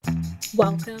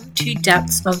Welcome to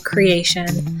Depths of Creation,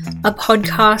 a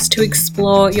podcast to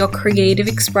explore your creative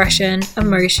expression,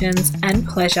 emotions, and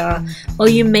pleasure while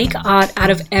you make art out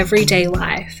of everyday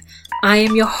life. I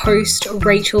am your host,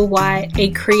 Rachel White,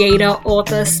 a creator,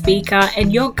 author, speaker,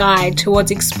 and your guide towards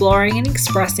exploring and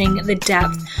expressing the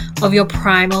depth of your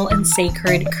primal and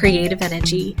sacred creative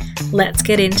energy. Let's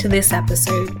get into this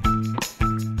episode.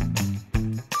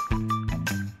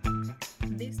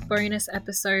 This bonus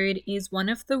episode is one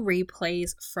of the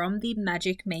replays from the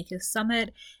Magic Makers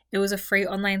Summit. It was a free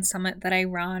online summit that I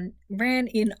ran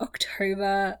in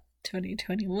October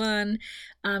 2021,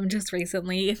 just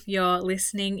recently, if you're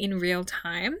listening in real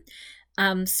time.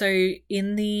 So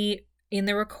in the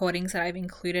recordings that I've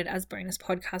included as bonus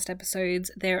podcast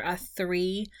episodes, there are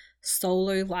 3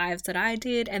 solo lives that I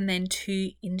did and then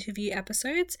 2 interview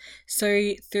episodes.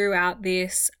 So throughout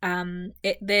this,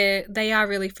 they are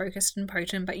really focused and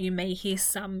potent, but you may hear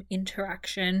some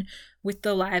interaction with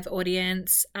the live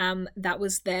audience that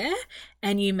was there,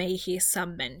 and you may hear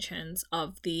some mentions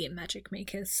of the Magic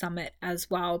Makers Summit as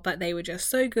well, but they were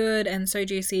just so good and so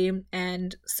juicy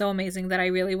and so amazing that I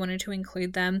really wanted to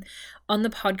include them on the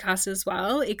podcast as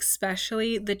well,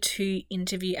 especially the 2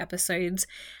 interview episodes.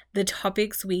 The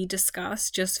topics we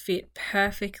discuss just fit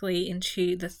perfectly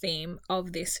into the theme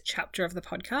of this chapter of the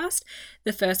podcast.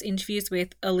 The first interview is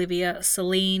with Olivia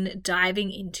Celine,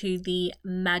 diving into the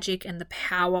magic and the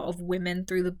power of women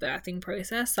through the birthing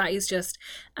process. That is just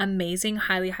amazing.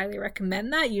 Highly, highly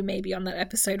recommend that. You may be on that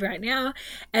episode right now.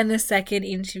 And the second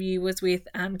interview was with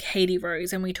Katie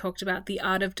Rose, and we talked about the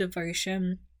art of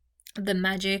devotion, the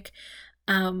magic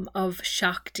of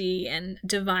Shakti and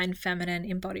divine feminine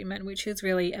embodiment, which is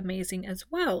really amazing as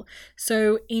well.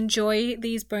 So enjoy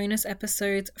these bonus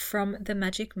episodes from the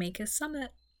Magic Makers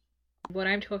Summit. What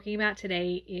I'm talking about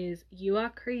today is you are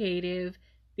creative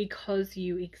because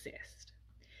you exist.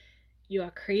 You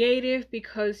are creative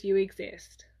because you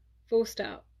exist. Full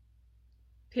stop.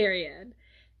 Period.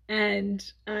 And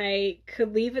I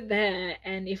could leave it there,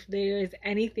 and if there is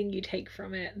anything you take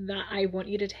from it, that I want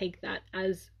you to take that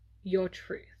as your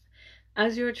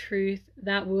truth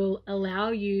that will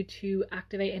allow you to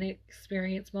activate and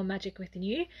experience more magic within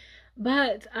you.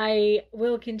 But I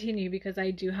will continue because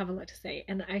I do have a lot to say,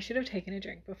 and I should have taken a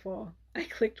drink before I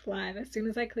clicked live. As soon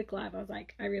as I clicked live, I was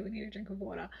like, I really need a drink of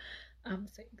water.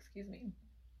 So excuse me.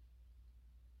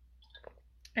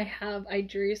 I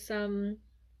drew some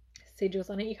sigils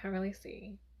on it. You can't really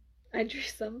see. I drew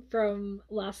some from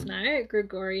last night,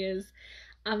 Gregoria's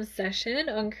session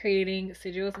on creating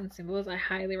sigils and symbols. I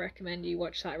highly recommend you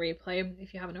watch that replay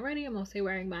if you haven't already. I'm also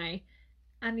wearing my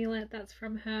amulet that's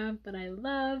from her that I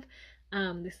love.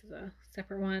 This is a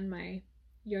separate one, my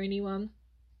Yoni one.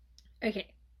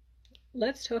 Okay,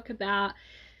 let's talk about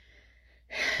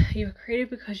you are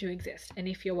creative because you exist. And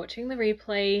if you're watching the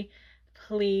replay,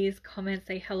 please comment,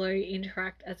 say hello,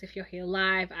 interact as if you're here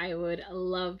live. I would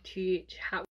love to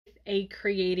chat with a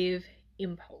creative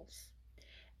impulse.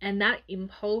 And that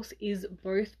impulse is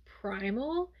both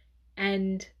primal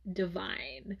and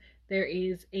divine. There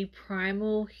is a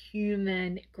primal,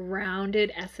 human,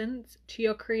 grounded essence to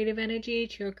your creative energy,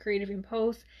 to your creative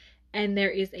impulse. And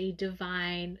there is a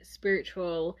divine,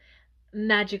 spiritual,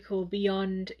 magical,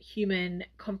 beyond human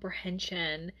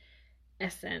comprehension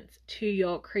essence to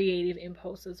your creative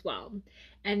impulse as well.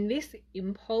 And this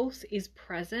impulse is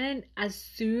present as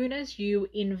soon as you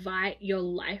invite your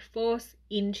life force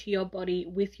into your body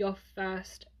with your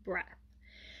first breath.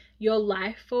 Your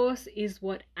life force is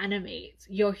what animates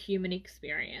your human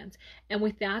experience. And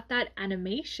without that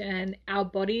animation, our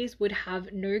bodies would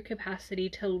have no capacity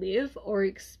to live or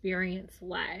experience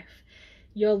life.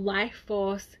 Your life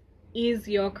force is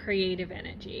your creative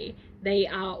energy. They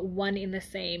are one in the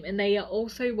same, and they are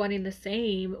also one in the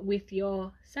same with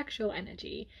your sexual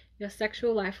energy. Your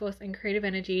sexual life force and creative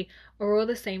energy are all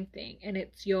the same thing, and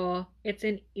it's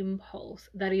an impulse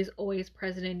that is always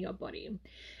present in your body.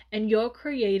 And your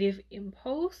creative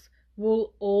impulse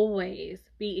will always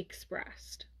be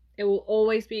expressed. It will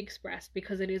always be expressed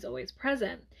because it is always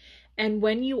present. And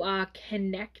when you are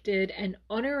connected and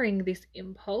honoring this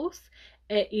impulse,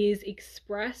 it is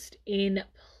expressed in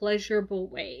pleasurable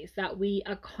ways that we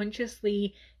are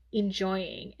consciously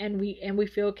enjoying, and we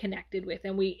feel connected with,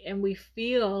 and we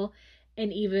feel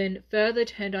an even further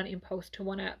turned on impulse to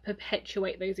want to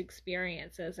perpetuate those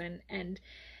experiences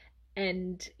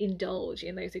and indulge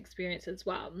in those experiences as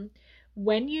well.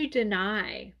 When you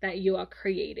deny that you are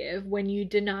creative, when you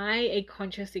deny a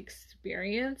conscious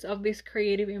experience of this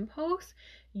creative impulse,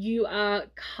 you are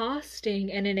casting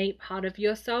an innate part of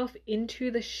yourself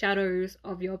into the shadows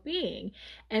of your being.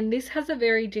 And this has a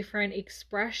very different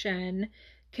expression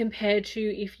compared to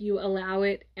if you allow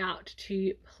it out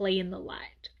to play in the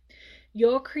light.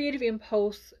 Your creative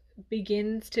impulse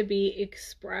begins to be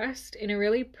expressed in a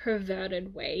really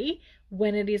perverted way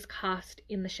when it is cast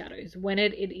in the shadows, when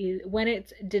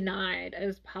it's denied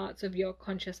as parts of your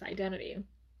conscious identity.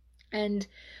 And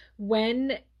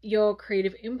when your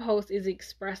creative impulse is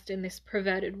expressed in this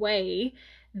perverted way,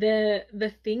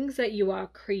 the things that you are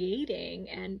creating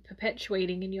and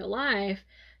perpetuating in your life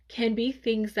can be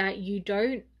things that you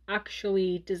don't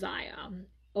actually desire,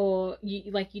 or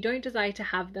you don't desire to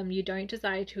have them, you don't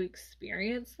desire to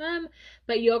experience them,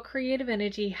 but your creative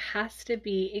energy has to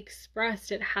be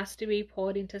expressed, it has to be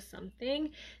poured into something.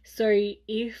 So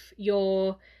if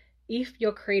your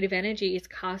creative energy is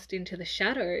cast into the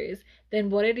shadows, then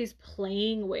what it is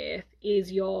playing with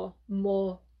is your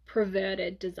more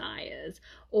perverted desires,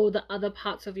 or the other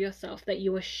parts of yourself that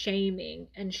you are shaming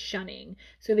and shunning.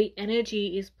 So the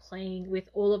energy is playing with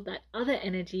all of that other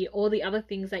energy, all the other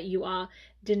things that you are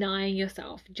denying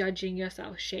yourself, judging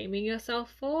yourself, shaming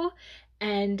yourself for,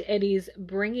 and it is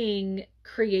bringing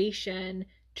creation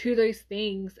to those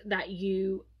things that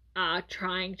you are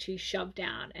trying to shove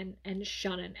down and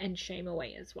shun and shame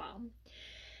away as well.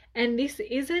 And this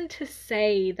isn't to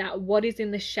say that what is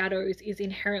in the shadows is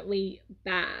inherently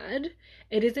bad.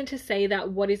 It isn't to say that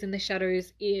what is in the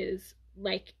shadows is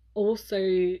like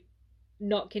also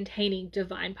not containing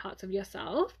divine parts of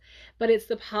yourself, but it's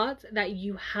the parts that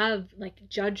you have like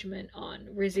judgment on,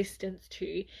 resistance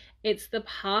to. It's the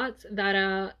parts that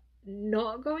are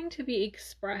not going to be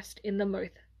expressed in the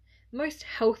most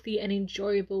healthy and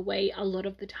enjoyable way a lot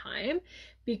of the time,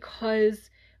 because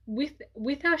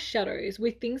with our shadows,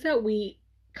 with things that we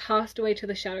cast away to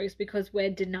the shadows because we're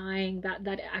denying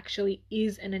that actually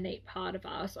is an innate part of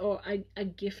us, or a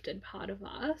gifted part of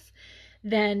us,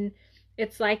 then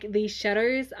it's like these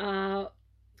shadows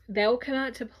they'll come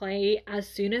out to play as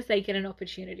soon as they get an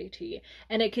opportunity to.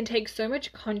 And it can take so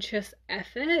much conscious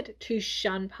effort to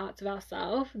shun parts of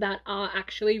ourselves that are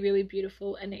actually really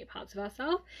beautiful, innate parts of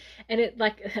ourselves. And it,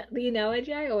 like, the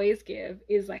analogy I always give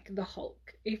is like the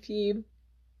Hulk.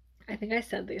 I think I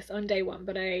said this on day one,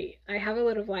 but I have a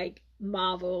lot of like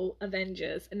Marvel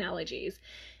Avengers analogies.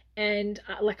 And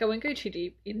like I won't go too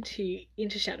deep into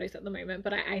shadows at the moment,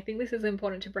 but I think this is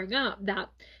important to bring up, that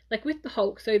like with the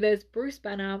Hulk, so there's Bruce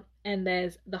Banner and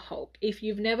there's the Hulk. If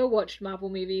you've never watched Marvel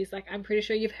movies, like I'm pretty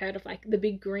sure you've heard of like the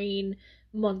big green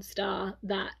monster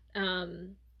that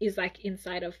is like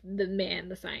inside of the man,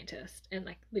 the scientist, and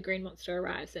like the green monster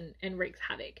arrives and wreaks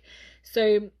havoc.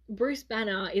 So Bruce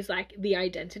Banner is like the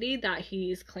identity that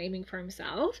he's claiming for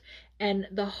himself, and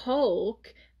the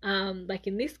Hulk, like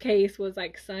in this case, was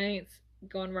like science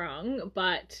gone wrong,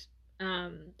 but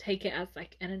take it as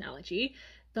like an analogy.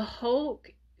 The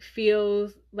Hulk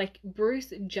feels like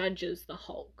Bruce judges the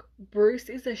Hulk. Bruce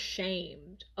is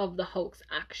ashamed of the Hulk's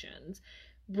actions.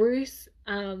 Bruce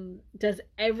does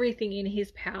everything in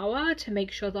his power to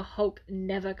make sure the Hulk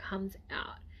never comes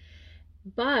out.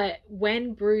 But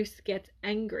when Bruce gets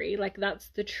angry, like that's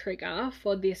the trigger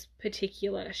for this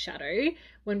particular shadow.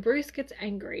 When Bruce gets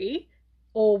angry,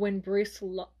 or when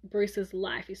Bruce's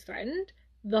life is threatened,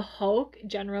 the Hulk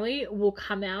generally will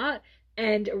come out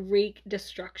and wreak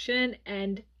destruction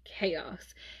and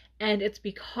chaos. And it's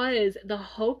because the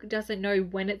Hulk doesn't know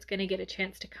when it's going to get a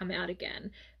chance to come out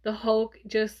again. The Hulk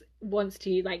just wants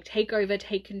to like take over,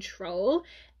 take control,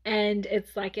 and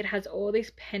it's like it has all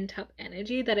this pent up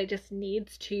energy that it just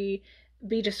needs to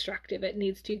be destructive. It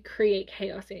needs to create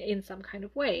chaos in some kind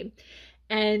of way.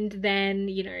 And then,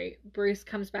 you know, Bruce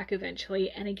comes back eventually,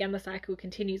 and again the cycle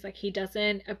continues. Like, he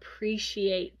doesn't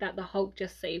appreciate that the Hulk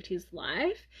just saved his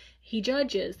life. He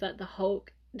judges that the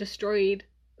Hulk destroyed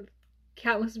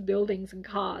countless buildings and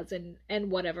cars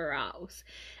and whatever else.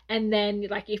 And then,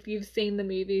 like, if you've seen the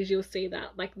movies, you'll see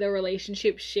that like the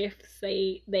relationship shifts,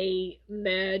 they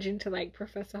merge into like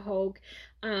Professor Hulk,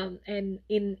 and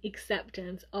in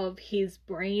acceptance of his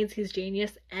brains, his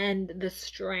genius, and the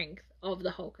strength of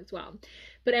the Hulk as well.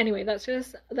 But anyway, that's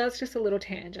just a little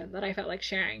tangent that I felt like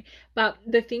sharing. But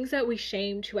the things that we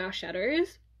shame to our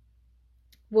shadows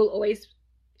will always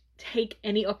take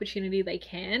any opportunity they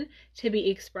can to be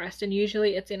expressed, and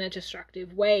usually it's in a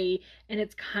destructive way, and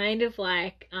it's kind of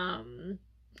like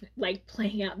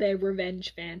playing out their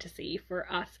revenge fantasy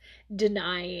for us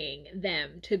denying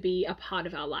them to be a part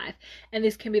of our life. And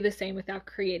this can be the same with our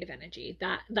creative energy,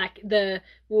 that like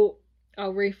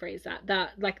I'll rephrase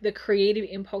that like the creative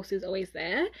impulse is always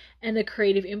there, and the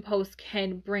creative impulse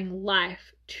can bring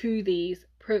life to these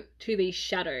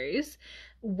shadows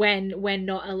when we're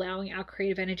not allowing our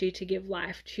creative energy to give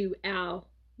life to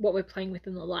what we're playing with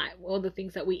in the light, or the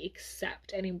things that we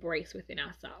accept and embrace within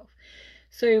ourselves.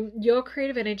 So your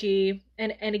creative energy,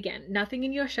 and again, nothing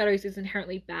in your shadows is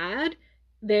inherently bad.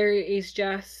 There is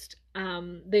just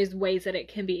there's ways that it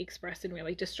can be expressed in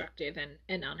really destructive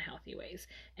and unhealthy ways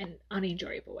and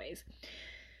unenjoyable ways.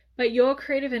 But your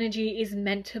creative energy is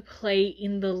meant to play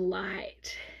in the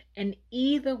light. And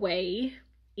either way,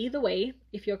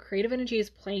 if your creative energy is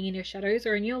playing in your shadows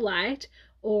or in your light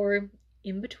or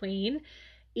in between,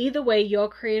 either way, your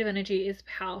creative energy is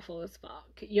powerful as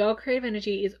fuck. Your creative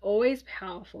energy is always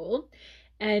powerful,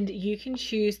 and you can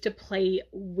choose to play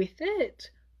with it,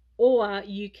 or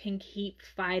you can keep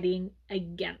fighting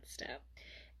against it.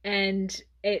 And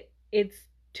it's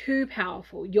too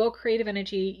powerful. Your creative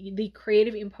energy, the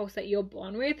creative impulse that you're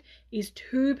born with, is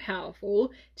too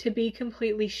powerful to be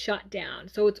completely shut down.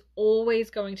 So it's always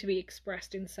going to be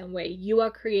expressed in some way. You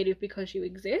are creative because you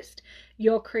exist.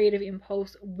 Your creative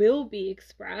impulse will be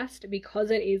expressed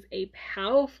because it is a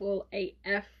powerful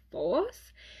AF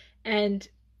force, and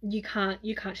you can't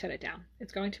shut it down.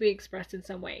 It's going to be expressed in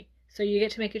some way. So you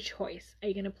get to make a choice. Are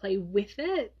you going to play with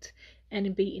it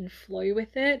and be in flow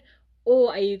with it?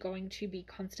 Or are you going to be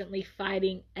constantly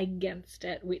fighting against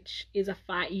it, which is a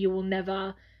fight you will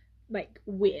never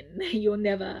win. You'll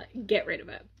never get rid of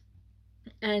it.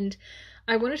 And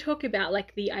I want to talk about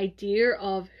the idea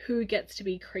of who gets to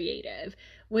be creative.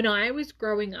 When I was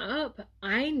growing up,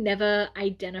 I never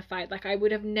identified, I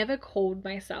would have never called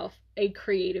myself a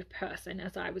creative person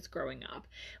as I was growing up.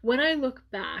 When I look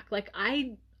back,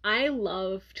 I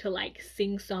love to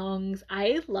sing songs.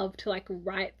 I love to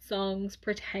write songs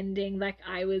pretending like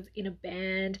I was in a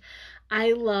band.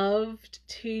 I loved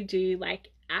to do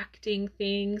acting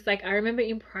things. I remember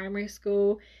in primary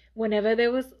school, whenever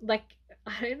there was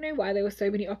I don't know why there were so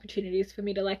many opportunities for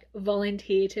me to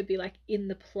volunteer to be in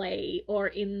the play or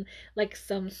in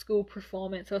some school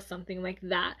performance or something like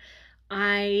that.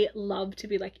 I love to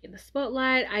be in the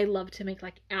spotlight. I love to make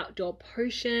outdoor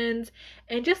potions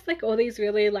and just all these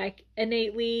really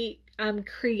innately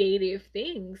creative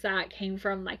things that came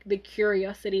from the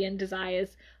curiosity and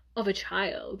desires of a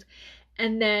child.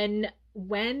 And then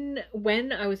when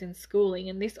I was in schooling,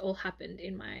 and this all happened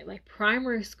in my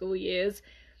primary school years,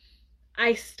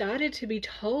 I started to be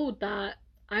told that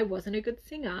I wasn't a good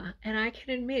singer. And I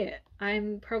can admit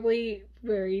I'm probably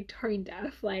very tone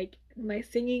deaf. My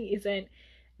singing isn't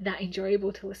that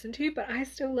enjoyable to listen to, but I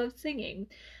still love singing.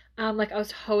 I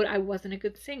was told I wasn't a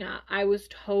good singer. I was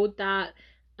told that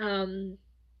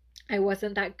I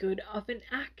wasn't that good of an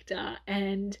actor,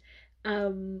 and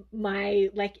my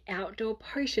outdoor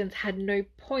potions had no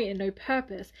point and no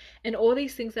purpose, and all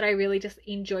these things that I really just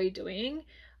enjoy doing,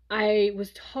 I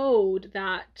was told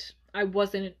that I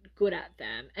wasn't good at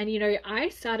them. And I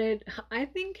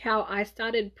think how I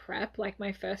started prep,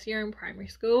 my first year in primary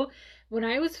school, when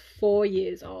I was 4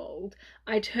 years old.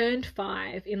 I turned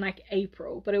 5 in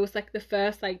April, but it was the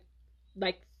first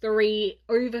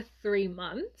 3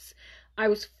 months. I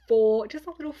was 4, just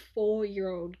a little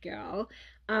 4-year-old girl.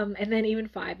 And then even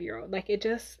 5-year-old, it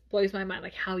just blows my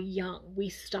mind, how young we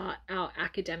start our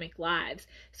academic lives.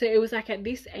 So it was at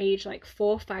this age,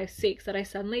 4, 5, 6, that I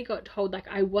suddenly got told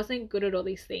I wasn't good at all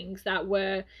these things that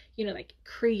were,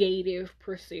 creative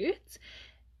pursuits.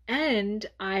 And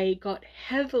I got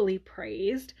heavily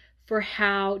praised for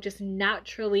how just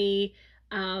naturally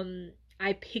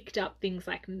I picked up things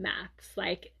like maths,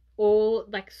 all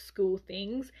school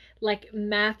things,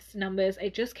 maths, numbers.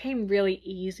 It just came really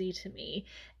easy to me,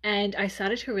 and I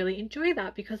started to really enjoy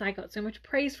that because I got so much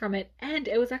praise from it, and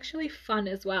it was actually fun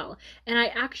as well. And I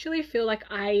actually feel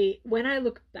when I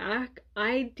look back,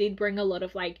 I did bring a lot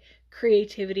of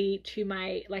creativity to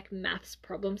my maths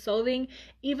problem solving.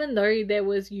 Even though there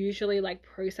was usually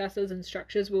processes and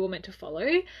structures we were meant to follow,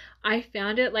 I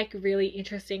found it really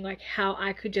interesting how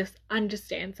I could just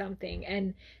understand something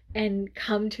and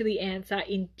come to the answer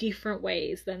in different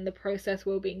ways than the process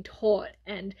we were being taught.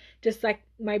 And just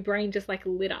my brain just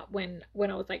lit up when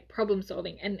I was problem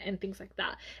solving and things like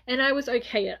that. And I was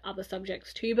okay at other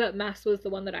subjects too, but maths was the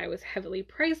one that I was heavily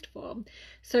praised for.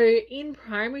 So in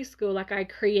primary school, I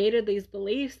created these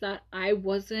beliefs that I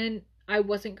wasn't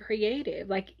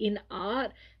creative. In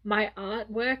art, my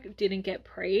artwork didn't get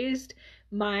praised.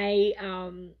 My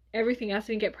everything else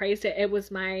didn't get praised. It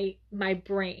was my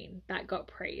brain that got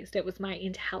praised. It was my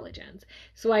intelligence.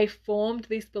 So I formed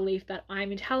this belief that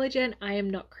I'm intelligent, I am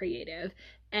not creative.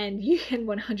 And you can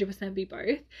 100% be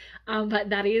both. But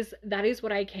that is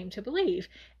what I came to believe.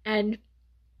 And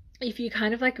if you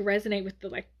kind of resonate with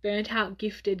the burnt out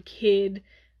gifted kid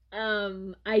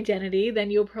identity,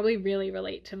 then you'll probably really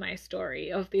relate to my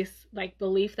story of this like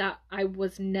belief that I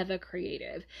was never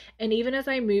creative. And even as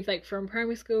I moved like from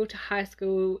primary school to high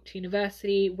school to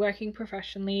university, working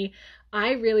professionally,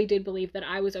 I really did believe that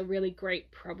I was a really great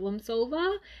problem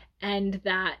solver, and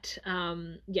that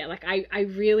yeah, like I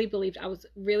really believed I was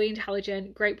really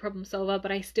intelligent, great problem solver,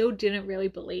 but I still didn't really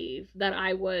believe that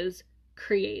I was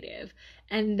creative.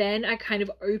 And then I kind of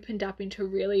opened up into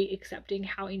really accepting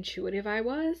how intuitive I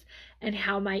was, and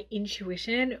how my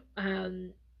intuition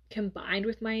combined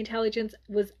with my intelligence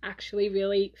was actually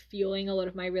really fueling a lot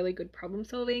of my really good problem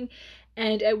solving.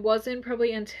 And it wasn't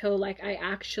probably until like I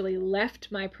actually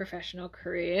left my professional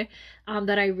career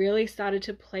that I really started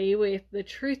to play with the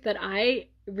truth that I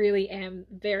really am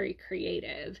very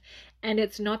creative. And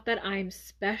it's not that I'm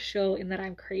special in that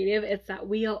I'm creative, it's that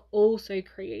we are also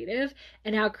creative,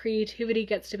 and our creativity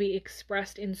gets to be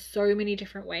expressed in so many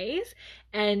different ways.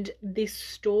 And this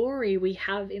story we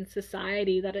have in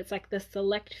society that it's like the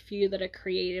select few that are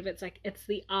creative, it's like it's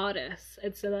the artists,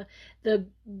 it's the the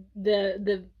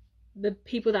the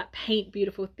people that paint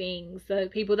beautiful things, the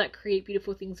people that create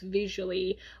beautiful things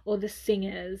visually, or the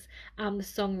singers, the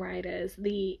songwriters,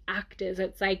 the actors.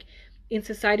 It's like in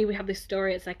society we have this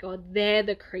story, it's like, oh, they're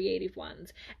the creative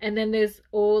ones. And then there's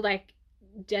all like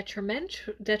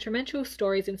detrimental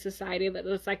stories in society that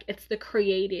it's like it's the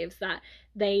creatives, that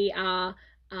they are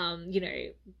you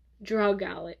know, drug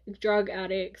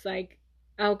addicts, like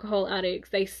alcohol addicts,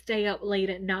 they stay up late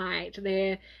at night,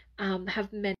 they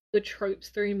have met the tropes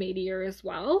through media as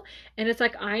well. And it's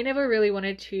like I never really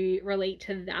wanted to relate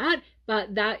to that,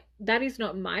 but that is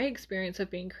not my experience of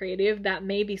being creative. That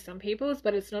may be some people's,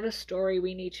 but it's not a story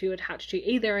we need to attach to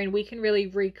either. And we can really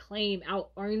reclaim our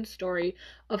own story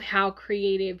of how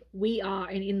creative we are,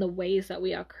 and in the ways that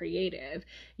we are creative.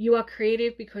 You are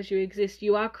creative because you exist.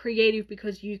 You are creative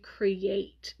because you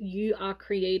create. You are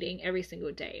creating every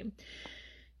single day.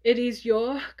 It is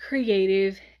your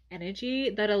creative energy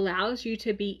that allows you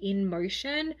to be in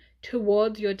motion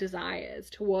towards your desires,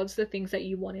 towards the things that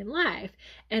you want in life.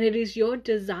 And it is your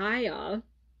desire,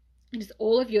 it is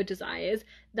all of your desires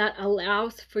that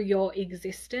allows for your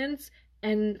existence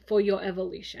and for your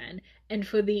evolution, and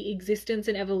for the existence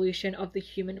and evolution of the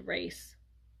human race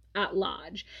at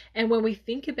large. And when we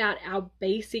think about our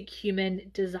basic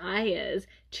human desires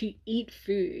to eat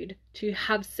food, to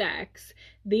have sex,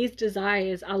 these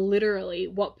desires are literally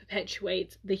what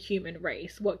perpetuates the human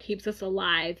race, what keeps us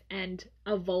alive and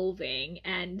evolving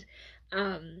and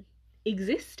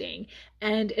existing.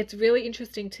 And it's really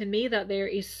interesting to me that there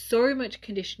is so much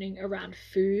conditioning around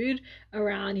food,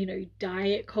 around, you know,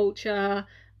 diet culture,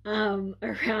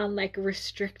 around like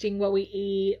restricting what we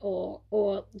eat,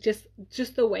 or just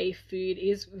the way food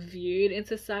is viewed in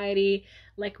society,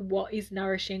 like what is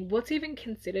nourishing, what's even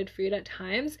considered food at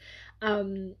times.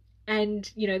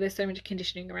 And you know, there's so much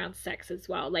conditioning around sex as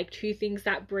well, like two things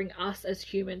that bring us as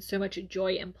humans so much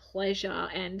joy and pleasure,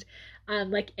 and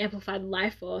like amplified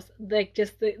life force, like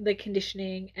just the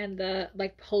conditioning and the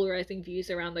like polarizing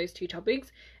views around those two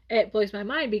topics. It blows my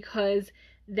mind because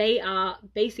they are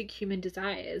basic human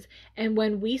desires. And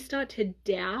when we start to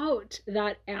doubt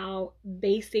that our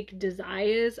basic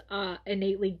desires are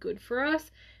innately good for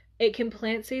us, it can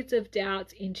plant seeds of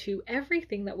doubts into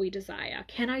everything that we desire.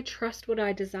 Can I trust what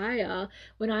I desire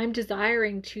when I'm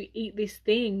desiring to eat this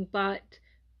thing, but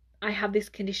I have this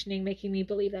conditioning making me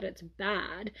believe that it's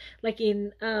bad? Like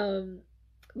in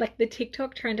like the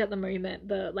TikTok trend at the moment,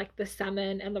 the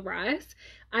salmon and the rice.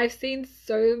 I've seen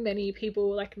so many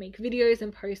people like make videos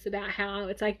and posts about how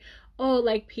it's like, oh,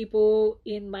 like people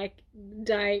in like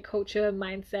diet culture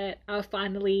mindset are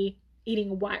finally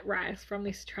eating white rice from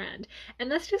this trend. And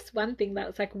that's just one thing,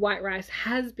 that's like white rice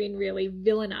has been really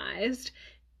villainized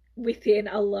within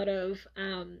a lot of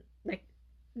like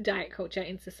diet culture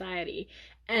in society.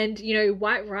 And you know,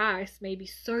 white rice may be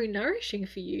so nourishing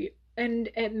for you, and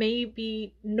it may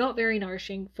be not very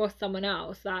nourishing for someone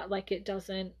else, that like it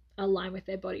doesn't align with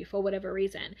their body for whatever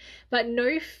reason. But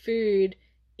no food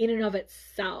in and of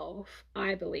itself,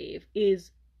 I believe,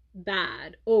 is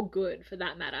bad or good for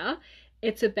that matter.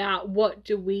 It's about what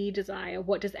do we desire,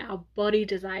 what does our body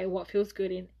desire, what feels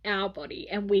good in our body,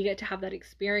 and we get to have that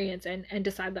experience and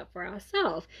decide that for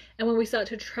ourselves. And when we start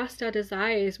to trust our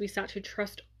desires, we start to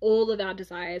trust all of our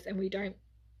desires, and we don't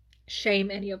shame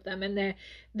any of them. And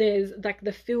there's like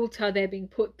the filter they're being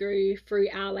put through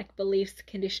our like beliefs,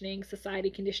 conditioning, society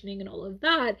conditioning, and all of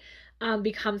that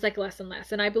becomes like less and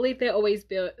less. And I believe there always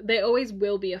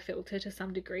will be a filter to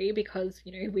some degree, because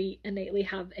you know, we innately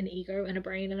have an ego and a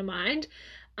brain and a mind.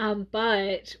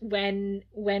 But when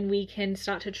we can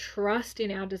start to trust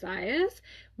in our desires,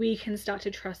 we can start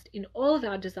to trust in all of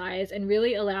our desires and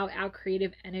really allow our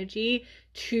creative energy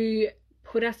to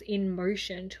put us in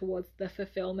motion towards the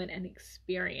fulfillment and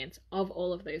experience of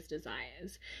all of those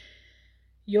desires.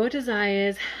 Your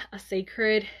desires are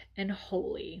sacred and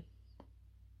holy.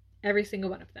 Every single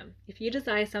one of them. If you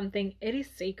desire something, it is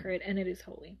sacred and it is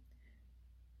holy.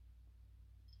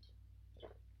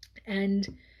 And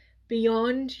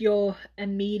beyond your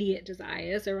immediate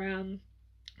desires around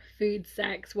food,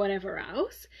 sex, whatever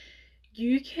else,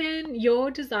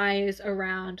 your desires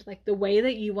around like the way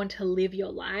that you want to live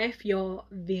your life, your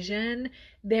vision,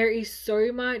 there is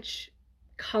so much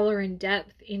color and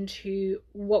depth into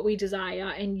what we desire.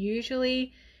 And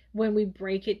usually when we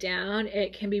break it down,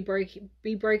 it can be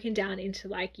broken down into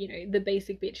like, the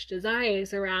basic bitch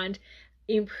desires around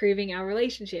improving our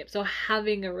relationships or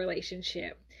having a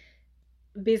relationship,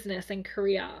 business and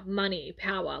career, money,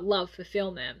 power, love,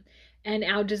 fulfillment. And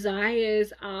our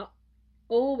desires are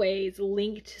always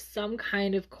linked to some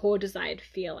kind of core desired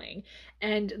feeling.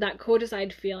 And that core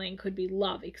desired feeling could be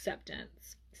love,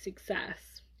 acceptance,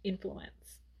 success,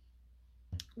 influence,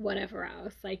 whatever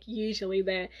else. Like usually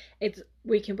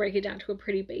we can break it down to a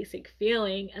pretty basic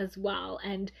feeling as well,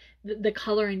 and the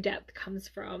color and depth comes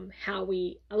from how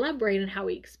we elaborate and how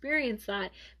we experience that,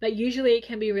 but usually it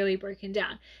can be really broken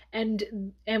down.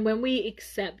 And when we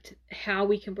accept how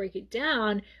we can break it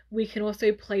down, we can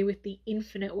also play with the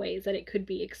infinite ways that it could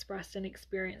be expressed and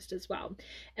experienced as well.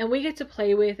 And we get to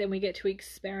play with and we get to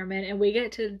experiment and we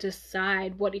get to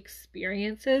decide what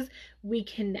experiences we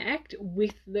connect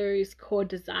with those core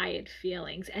desired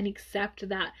feelings, and accept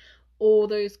that all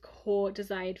those core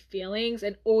desired feelings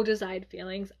and all desired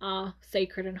feelings are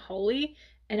sacred and holy,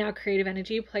 and our creative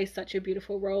energy plays such a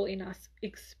beautiful role in us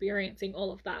experiencing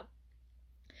all of that.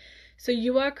 So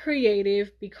you are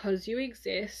creative because you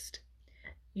exist.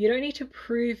 You don't need to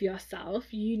prove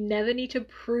yourself. You never need to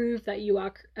prove that you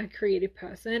are a creative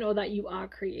person or that you are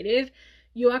creative.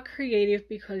 You are creative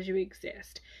because you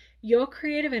exist. Your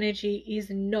creative energy is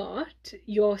not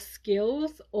your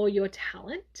skills or your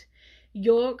talent.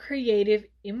 Your creative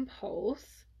impulse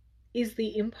is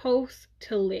the impulse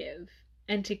to live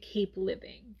and to keep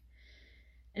living.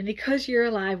 And because you're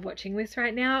alive watching this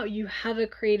right now, you have a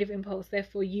creative impulse.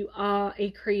 Therefore, you are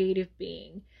a creative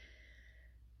being.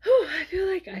 I feel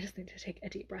like I just need to take a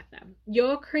deep breath there.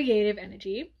 Your creative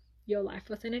energy, your life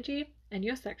force energy, and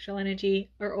your sexual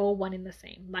energy are all one in the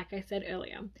same, like I said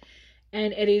earlier.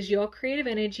 And it is your creative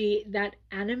energy that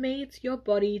animates your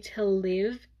body to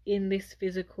live in this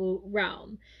physical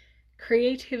realm.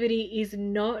 Creativity is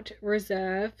not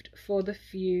reserved for the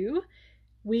few.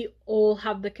 We all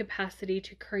have the capacity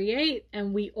to create,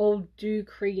 and we all do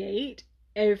create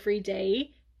every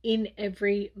day in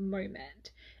every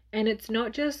moment. And it's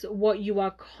not just what you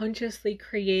are consciously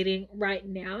creating right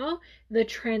now. The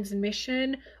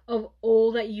transmission of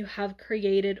all that you have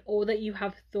created, all that you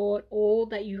have thought, all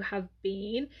that you have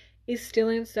been is still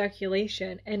in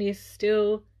circulation and is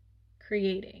still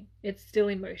creating. It's still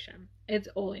in motion. It's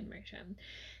all in motion.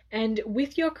 And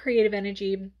with your creative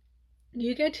energy,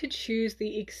 you get to choose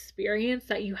the experience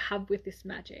that you have with this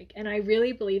magic. And I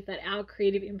really believe that our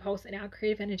creative impulse and our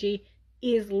creative energy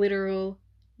is literal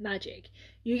magic.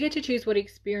 You get to choose what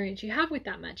experience you have with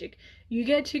that magic. You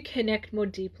get to connect more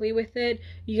deeply with it.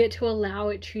 You get to allow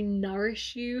it to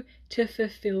nourish you, to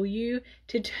fulfill you,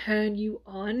 to turn you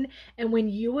on. And when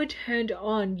you are turned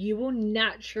on, you will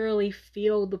naturally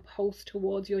feel the pulse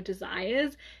towards your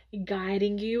desires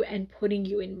guiding you and putting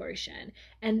you in motion.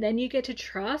 And then you get to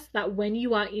trust that when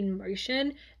you are in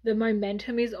motion, the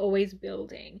momentum is always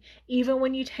building. Even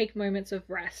when you take moments of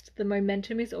rest, the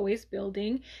momentum is always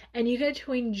building, and you get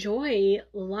to enjoy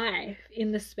life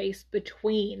in the space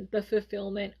between the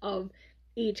fulfillment of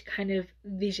each kind of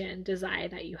vision, desire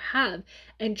that you have,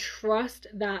 and trust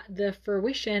that the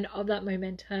fruition of that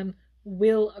momentum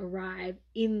will arrive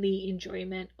in the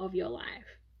enjoyment of your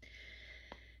life.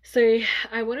 So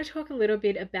I want to talk a little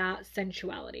bit about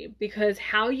sensuality, because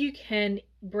how you can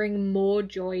bring more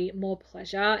joy, more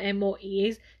pleasure, and more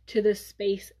ease to the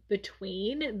space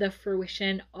between the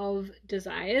fruition of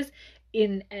desires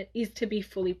is to be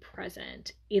fully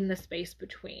present in the space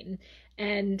between.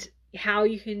 And how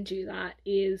you can do that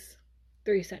is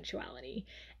through sensuality.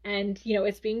 And,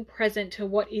 it's being present to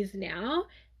what is now,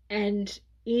 and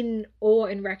in awe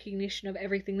and recognition of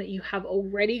everything that you have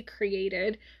already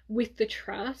created, with the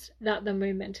trust that the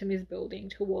momentum is building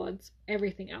towards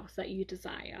everything else that you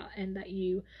desire and that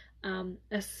you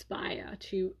aspire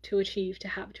to achieve, to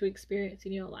have, to experience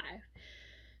in your life.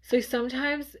 So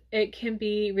sometimes it can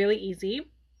be really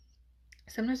easy.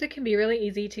 sometimes it can be really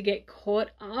easy to get caught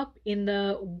up in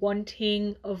the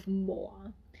wanting of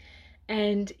more.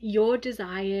 And your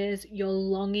desires, your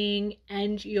longing,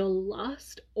 and your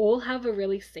lust all have a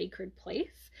really sacred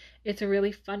place. It's a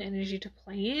really fun energy to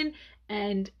play in,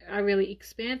 and a really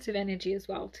expansive energy as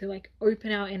well, to like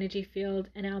open our energy field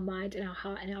and our mind and our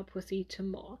heart and our pussy to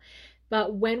more.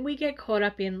 But when we get caught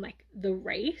up in like the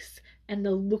race and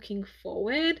the looking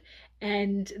forward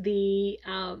and the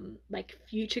like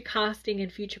future casting and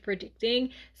future predicting,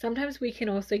 sometimes we can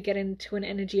also get into an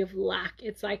energy of lack.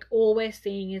 It's like all we're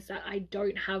seeing is that I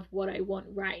don't have what I want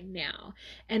right now.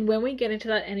 And when we get into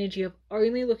that energy of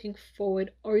only looking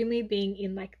forward, only being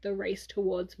in like the race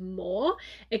towards more,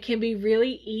 it can be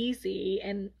really easy,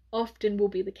 and often will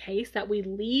be the case, that we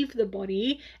leave the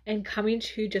body and come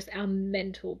into just our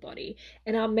mental body.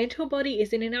 And our mental body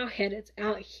isn't in our head, it's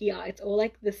out here. It's all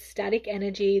like the static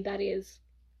energy that is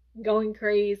going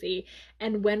crazy.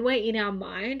 And when we're in our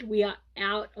mind, we are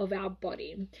out of our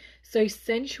body. So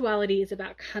sensuality is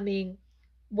about coming,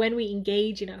 when we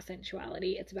engage in our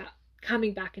sensuality, it's about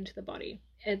coming back into the body.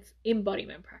 It's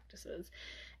embodiment practices.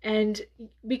 And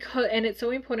it's so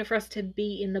important for us to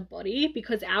be in the body,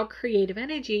 because our creative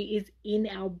energy is in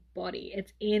our body.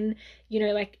 It's in,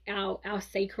 like our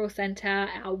sacral center,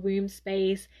 our womb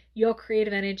space. Your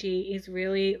creative energy is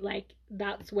really like,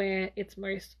 that's where it's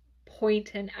most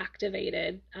potent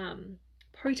activated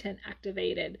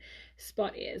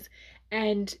spot is.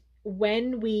 And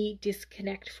when we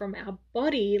disconnect from our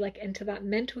body, like into that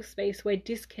mental space, we're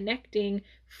disconnecting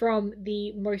from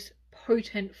the most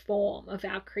potent form of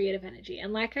our creative energy.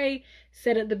 And like I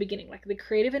said at the beginning, like the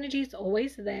creative energy is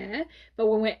always there, but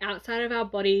when we're outside of our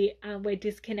body, we're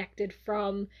disconnected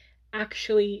from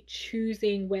actually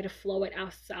choosing where to flow it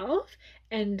ourselves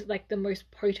and like the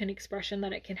most potent expression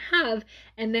that it can have.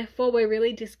 And therefore we're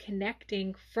really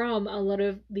disconnecting from a lot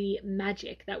of the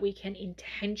magic that we can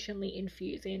intentionally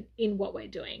infuse in what we're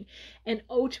doing. And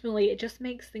ultimately it just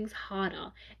makes things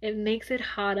harder. It makes it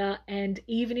harder, and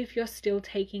even if you're still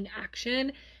taking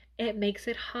action, it makes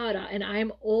it harder. And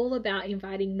I'm all about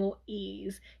inviting more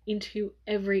ease into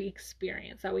every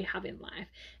experience that we have in life.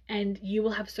 And you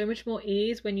will have so much more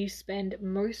ease when you spend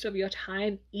most of your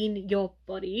time in your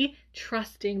body,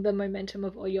 trusting the momentum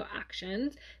of all your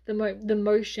actions, the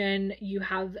motion you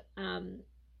have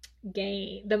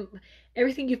gained,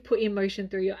 everything you've put in motion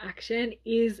through your action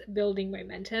is building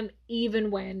momentum,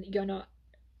 even when you're not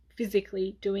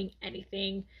physically doing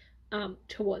anything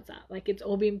towards that. Like it's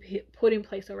all been put in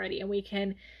place already, and we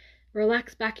can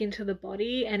relax back into the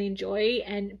body and enjoy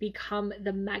and become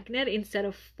the magnet instead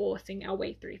of forcing our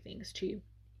way through things to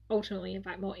ultimately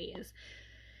invite more ease.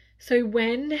 So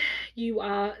when you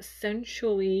are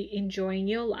sensually enjoying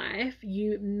your life,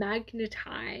 you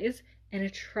magnetize and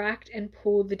attract and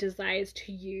pull the desires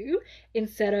to you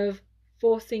instead of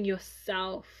forcing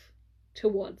yourself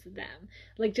towards them.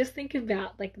 Like just think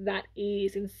about like that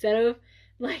ease, instead of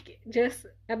like, just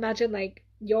imagine like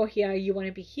you're here, you want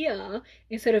to be here,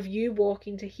 instead of you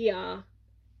walking to here,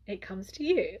 it comes to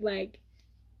you. Like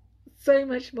so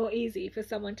much more easy for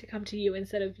someone to come to you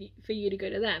instead of for you to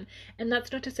go to them. And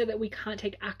that's not to say that we can't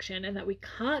take action and that we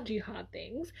can't do hard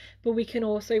things, but we can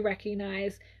also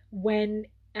recognize when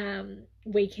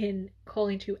we can call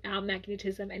into our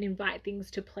magnetism and invite things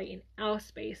to play in our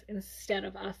space instead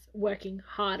of us working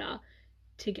harder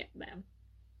to get them.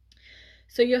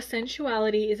 So your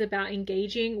sensuality is about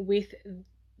engaging with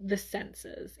the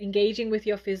senses, engaging with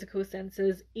your physical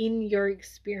senses in your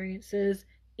experiences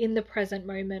in the present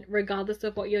moment, regardless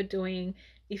of what you're doing.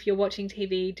 If you're watching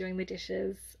TV, doing the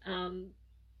dishes,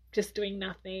 just doing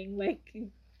nothing, like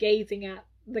gazing at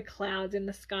the clouds in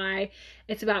the sky,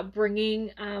 it's about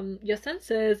bringing your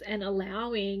senses and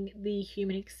allowing the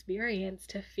human experience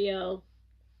to feel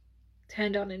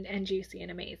turned on and juicy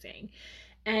and amazing.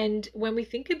 And when we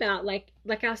think about like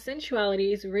our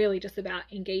sensuality is really just about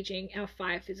engaging our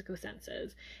 5 physical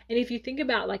senses. And if you think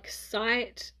about like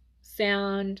sight,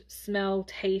 sound, smell,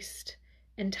 taste,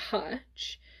 and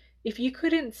touch, if you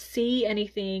couldn't see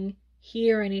anything,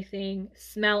 hear anything,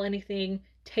 smell anything,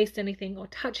 taste anything, or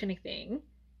touch anything,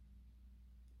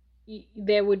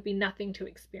 there would be nothing to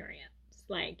experience.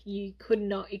 Like you could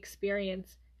not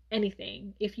experience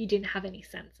anything if you didn't have any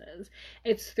senses.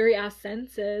 It's through our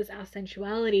senses, our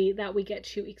sensuality, that we get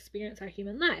to experience our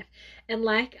human life. And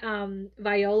like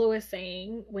Viola was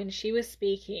saying when she was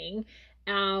speaking,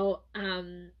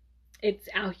 it's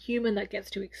our human that gets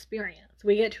to experience.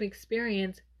 We get to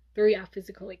experience through our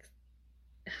physical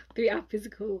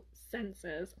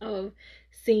senses of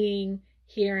seeing,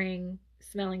 hearing,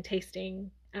 smelling,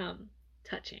 tasting,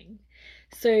 touching.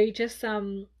 So just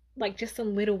some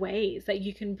little ways that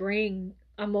you can bring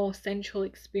a more sensual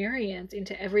experience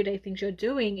into everyday things you're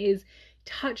doing is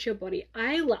touch your body.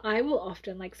 I will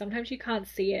often, like, sometimes you can't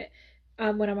see it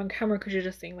when I'm on camera because you're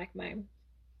just seeing like my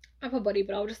upper body,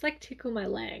 but I'll just like tickle my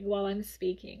leg while I'm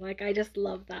speaking. Like, I just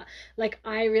love that. Like,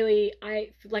 I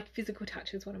like, physical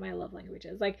touch is one of my love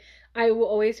languages. Like, I will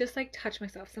always just like touch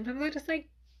myself. Sometimes I just like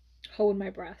hold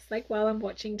my breath like while I'm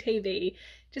watching TV,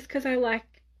 just because I like,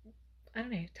 I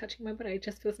don't know, touching my body. It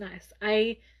just feels nice.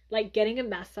 I like getting a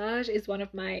massage is one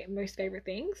of my most favorite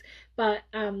things. But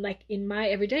like in my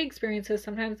everyday experiences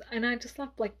sometimes, and I just love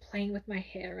like playing with my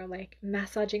hair or like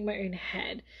massaging my own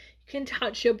head. You can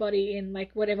touch your body in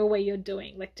like whatever way you're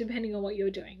doing, like depending on what you're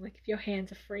doing. Like if your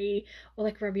hands are free, or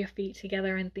like rub your feet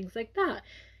together and things like that.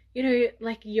 You know,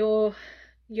 like your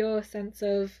sense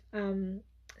of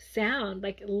sound,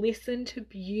 like listen to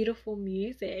beautiful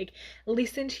music,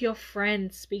 listen to your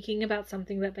friends speaking about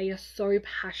something that they are so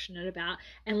passionate about,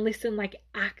 and listen like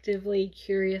actively,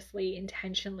 curiously,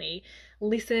 intentionally.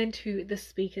 Listen to the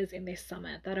speakers in this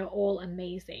summit that are all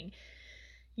amazing.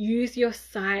 Use your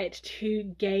sight to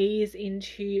gaze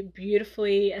into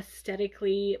beautifully,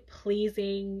 aesthetically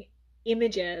pleasing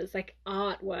images like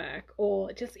artwork,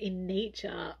 or just in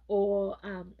nature, or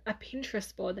a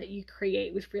Pinterest board that you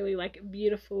create with really like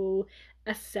beautiful,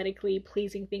 aesthetically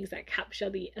pleasing things that capture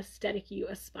the aesthetic you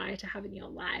aspire to have in your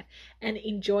life, and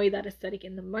enjoy that aesthetic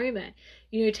in the moment.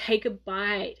 You know, take a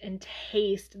bite and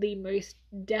taste the most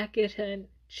decadent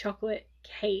chocolate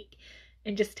cake,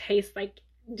 and just taste like,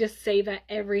 just savor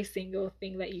every single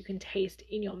thing that you can taste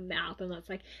in your mouth. And that's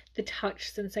like the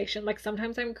touch sensation. Like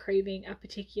sometimes I'm craving a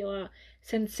particular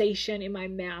sensation in my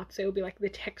mouth, so it'll be like the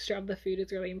texture of the food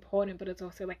is really important, but it's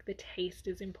also like the taste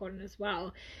is important as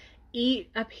well. Eat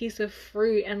a piece of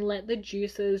fruit and let the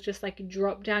juices just like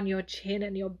drop down your chin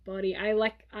and your body. I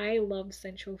love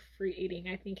sensual fruit eating.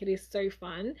 I think it is so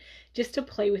fun just to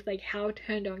play with like how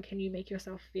turned on can you make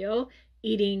yourself feel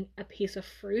eating a piece of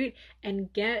fruit,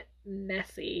 and get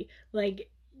messy. Like,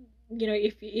 you know,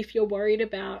 if you're worried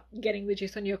about getting the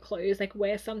juice on your clothes, like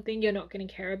wear something you're not going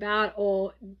to care about,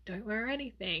 or don't wear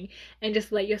anything, and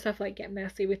just let yourself like get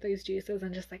messy with those juices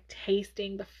and just like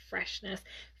tasting the freshness.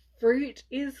 Fruit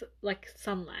is like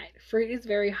sunlight. Fruit is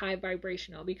very high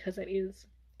vibrational because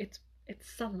it's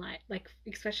sunlight. Like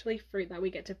especially fruit that we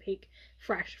get to pick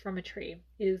fresh from a tree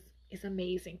is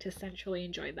amazing to sensually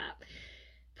enjoy that.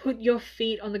 Put your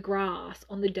feet on the grass,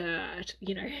 on the dirt,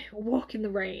 you know, walk in the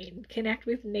rain, connect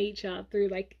with nature through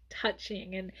like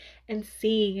touching and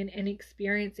seeing and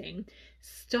experiencing.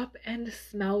 Stop and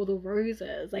smell the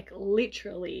roses, like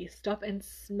literally stop and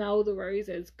smell the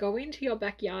roses. Go into your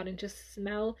backyard and just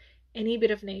smell any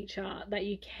bit of nature that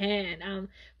you can.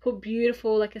 Put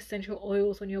beautiful like essential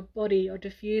oils on your body, or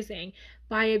diffusing.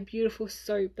 Buy a beautiful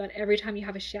soap that every time you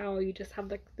have a shower you just have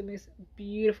like the most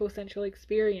beautiful sensual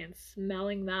experience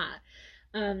smelling that.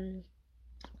 um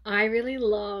I really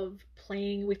love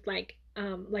playing with like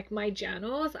my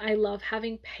journals. I love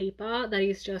having paper that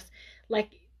is just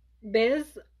like,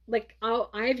 there's like,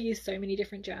 I've used so many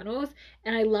different journals,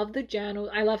 and I love the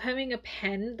journal. I love having a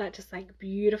pen that just like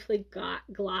beautifully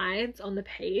glides on the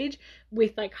page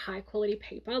with like high quality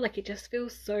paper. Like it just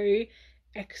feels so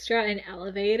extra and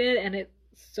elevated, and it's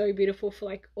so beautiful for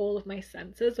like all of my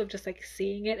senses of just like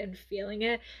seeing it and feeling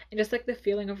it, and just like the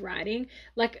feeling of writing.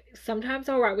 Like sometimes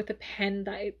I'll write with a pen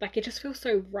that like it just feels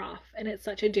so rough, and it's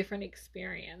such a different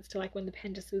experience to like when the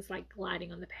pen just is like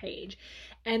gliding on the page.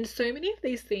 And so many of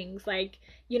these things, like,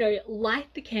 you know,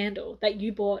 light the candle that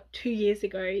you bought 2 years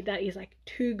ago that is like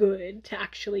too good to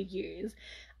actually use.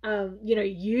 You know,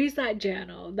 use that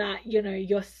journal that, you know,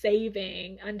 you're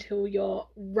saving until your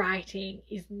writing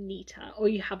is neater, or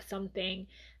you have something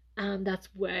that's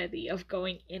worthy of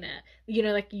going in it. You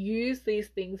know, like use these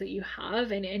things that you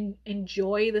have, and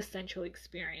enjoy the sensual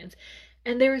experience.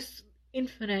 And there is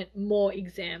infinite more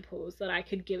examples that I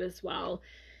could give as well.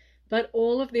 But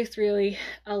all of this really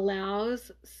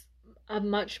allows a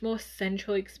much more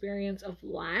sensual experience of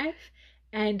life,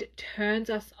 and turns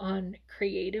us on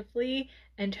creatively,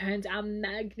 and turns our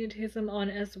magnetism on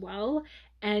as well.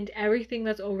 And everything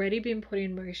that's already been put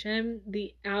in motion,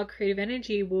 our creative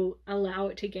energy will allow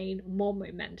it to gain more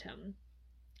momentum.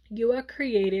 You are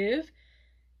creative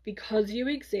because you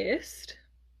exist,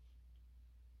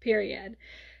 period.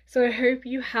 So I hope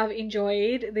you have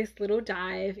enjoyed this little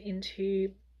dive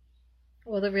into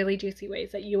all the really juicy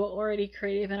ways that you are already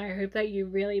creative, and I hope that you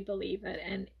really believe it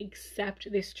and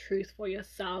accept this truth for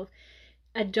yourself.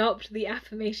 Adopt the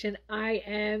affirmation, I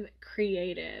am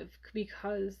creative,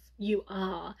 because you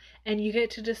are. And you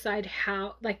get to decide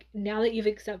how, like, now that you've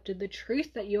accepted the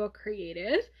truth that you are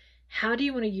creative, how do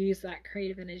you want to use that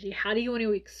creative energy? How do you want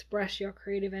to express your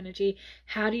creative energy?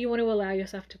 How do you want to allow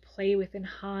yourself to play with and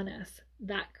harness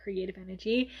that creative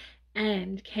energy?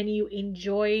 And can you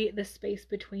enjoy the space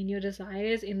between your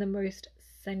desires in the most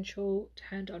sensual,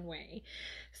 turned on way?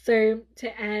 So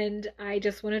to end, I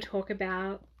just want to talk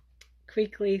about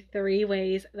quickly 3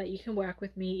 ways that you can work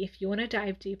with me if you want to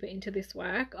dive deeper into this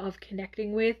work of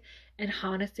connecting with and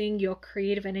harnessing your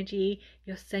creative energy,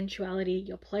 your sensuality,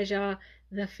 your pleasure,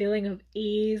 the feeling of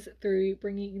ease through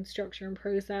bringing in structure and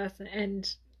process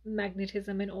and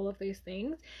magnetism and all of those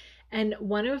things. And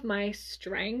one of my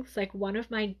strengths, like one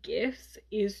of my gifts,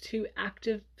 is to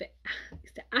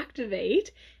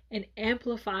activate and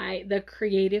amplify the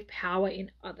creative power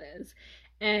in others.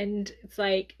 And it's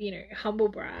like, humble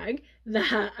brag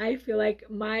that I feel like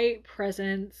my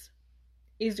presence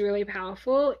is really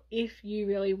powerful if you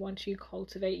really want to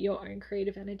cultivate your own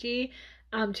creative energy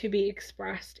to be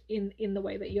expressed in the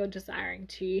way that you're desiring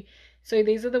to. So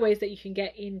these are the ways that you can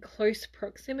get in close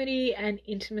proximity and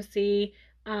intimacy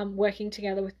working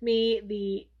together with me.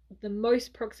 The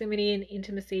most proximity and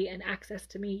intimacy and access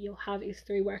to me you'll have is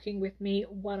through working with me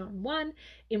one-on-one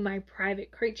in my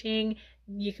private coaching.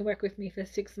 You can work with me for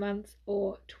 6 months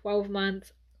or 12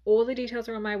 months. All the details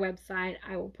are on my website.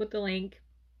 I will put the link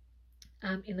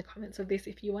in the comments of this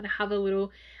if you want to have a little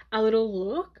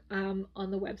look on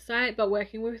the website. But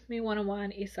working with me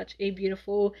one-on-one is such a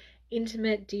beautiful,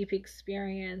 intimate, deep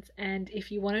experience, and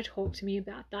if you want to talk to me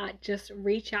about that, just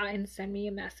reach out and send me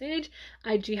a message.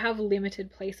 I do have limited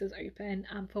places open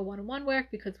for one-on-one work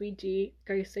because we do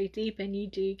go so deep, and you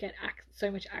do get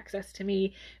so much access to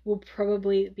me. Will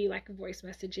probably be like voice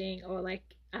messaging or like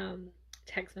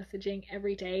text messaging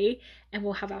every day, and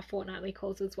we'll have our fortnightly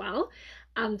calls as well.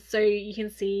 So you can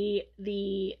see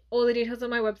all the details on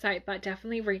my website, but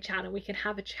definitely reach out and we can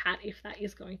have a chat if that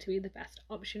is going to be the best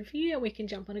option for you, and we can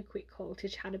jump on a quick call to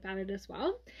chat about it as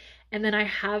well. And then I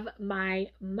have my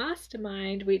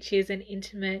mastermind, which is an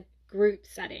intimate group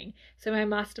setting. So my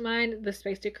mastermind, the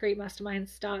Space to Create Mastermind,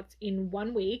 starts in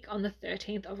 1 week on the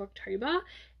 13th of October.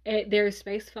 There is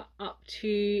space for up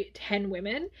to 10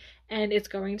 women, and it's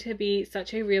going to be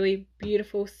such a really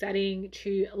beautiful setting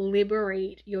to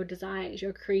liberate your desires,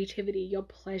 your creativity, your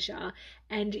pleasure,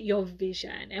 and your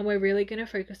vision. And we're really going to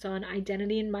focus on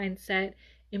identity and mindset,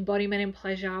 embodiment and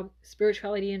pleasure,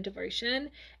 spirituality and devotion,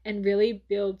 and really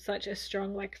build such a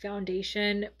strong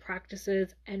foundation,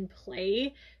 practices, and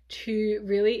play to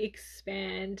really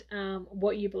expand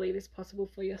what you believe is possible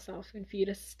for yourself and for you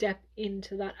to step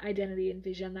into that identity and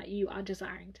vision that you are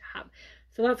desiring to have.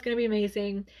 So that's going to be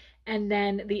amazing. And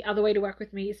then the other way to work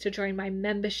with me is to join my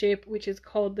membership, which is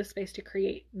called the Space to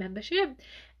Create membership.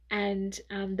 And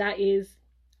that is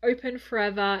open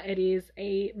forever. It is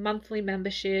a monthly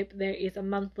membership. There is a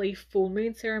monthly full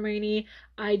moon ceremony.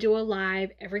 I do a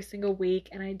live every single week,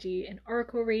 and I do an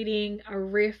oracle reading, a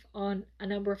riff on a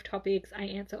number of topics. I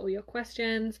answer all your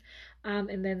questions,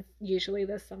 and then usually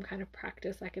there's some kind of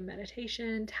practice like a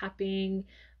meditation, tapping,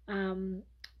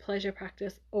 pleasure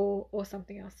practice, or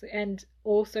something else. And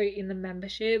also in the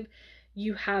membership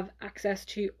you have access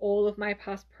to all of my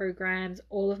past programs,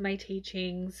 all of my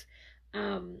teachings,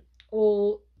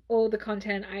 all the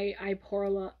content. I pour a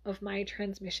lot of my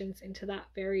transmissions into that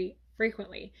very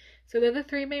frequently. So they're the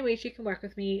 3 main ways you can work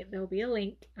with me. There'll be a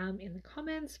link in the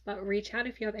comments, but reach out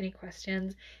if you have any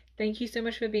questions. Thank you so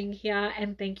much for being here,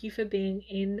 and thank you for being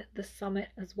in the summit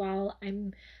as well.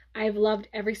 I've loved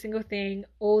every single thing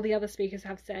all the other speakers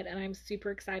have said, and I'm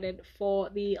super excited for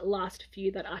the last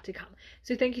few that are to come.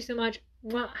 So thank you so much.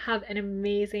 Have an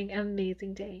amazing,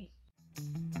 amazing day.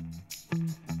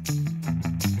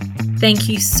 Thank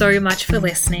you so much for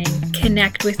listening.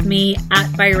 Connect with me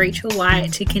 @by Rachel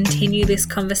White to continue this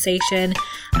conversation.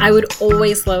 I would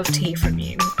always love to hear from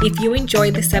you. If you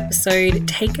enjoyed this episode,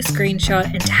 take a screenshot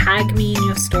and tag me in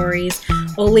your stories,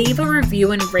 or leave a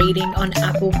review and rating on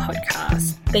Apple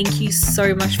Podcasts. Thank you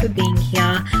so much for being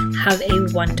here. Have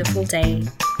a wonderful day.